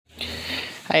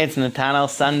Hi, it's Natanel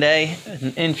Sunday,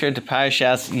 an intro to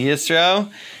Parshas Yisro.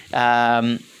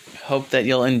 Hope that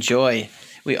you'll enjoy.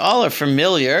 We all are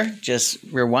familiar, just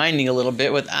rewinding a little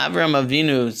bit, with Avram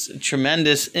Avinu's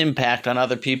tremendous impact on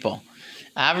other people.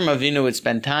 Avram Avinu would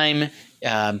spend time,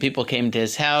 people came to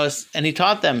his house, and he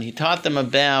taught them. He taught them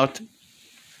about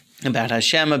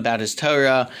Hashem, about his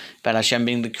Torah, about Hashem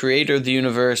being the creator of the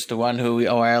universe, the one who we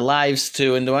owe our lives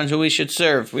to, and the one who we should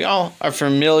serve. We all are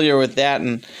familiar with that,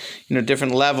 and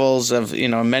different levels of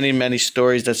many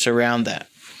stories that surround that.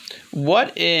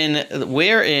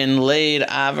 Wherein laid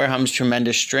Abraham's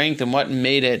tremendous strength, and what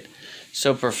made it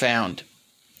so profound?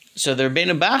 So the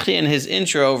Rebbeinu Bachya, in his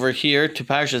intro over here to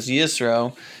Parshas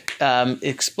Yisro,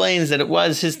 explains that it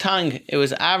was his tongue. It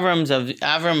was Avram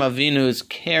Avinu's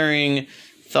caring,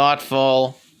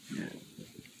 thoughtful,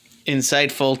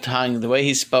 insightful tongue, the way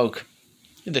he spoke.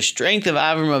 The strength of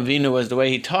Avram Avinu was the way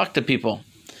he talked to people,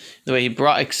 the way he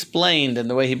explained, and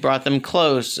the way he brought them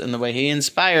close, and the way he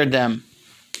inspired them.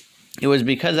 It was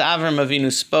because Avram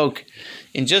Avinu spoke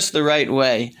in just the right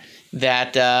way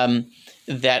that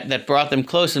brought them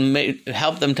close and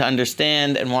helped them to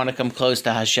understand and want to come close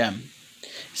to Hashem.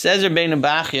 Says Rebbeinu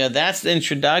Bachya, that's the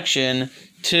introduction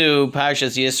to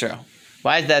Parshas Yisro.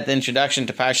 Why is that the introduction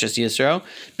to Parshas Yisro?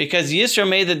 Because Yisro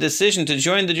made the decision to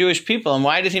join the Jewish people. And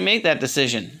why did he make that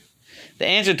decision? The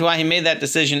answer to why he made that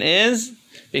decision is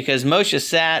because Moshe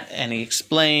sat and he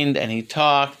explained and he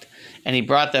talked and he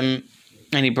brought them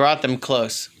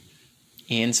close.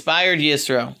 He inspired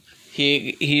Yisro.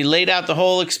 He laid out the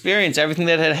whole experience, everything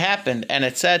that had happened, and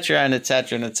etc. and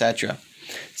etc. and etc.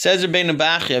 Says Rebbeinu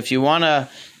Bachya, if you want to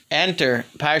enter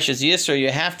Parshas Yisro,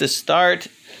 you have to start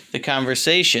the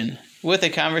conversation with a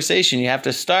conversation. You have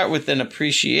to start with an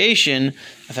appreciation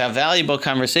of how valuable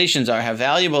conversations are, how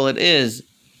valuable it is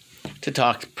to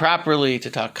talk properly,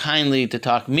 to talk kindly, to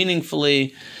talk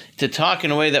meaningfully, to talk in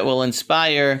a way that will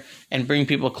inspire and bring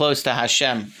people close to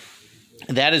Hashem.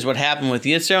 That is what happened with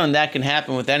Yisro, and that can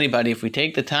happen with anybody if we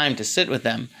take the time to sit with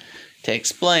them, to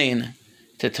explain,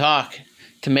 to talk,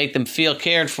 to make them feel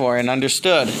cared for and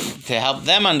understood, to help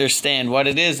them understand what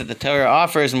it is that the Torah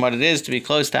offers and what it is to be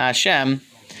close to Hashem.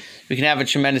 We can have a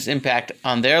tremendous impact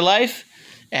on their life,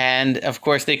 and of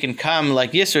course they can come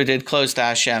like Yisro did, close to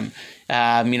Hashem.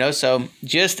 So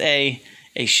just a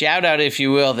shout out, if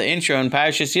you will, the intro in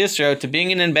Parshas Yisro to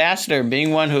being an ambassador,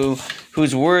 being one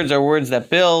whose words are words that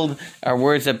build, are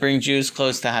words that bring Jews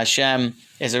close to Hashem,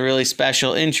 is a really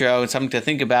special intro and something to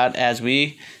think about as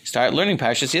we start learning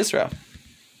Parshas Yisro.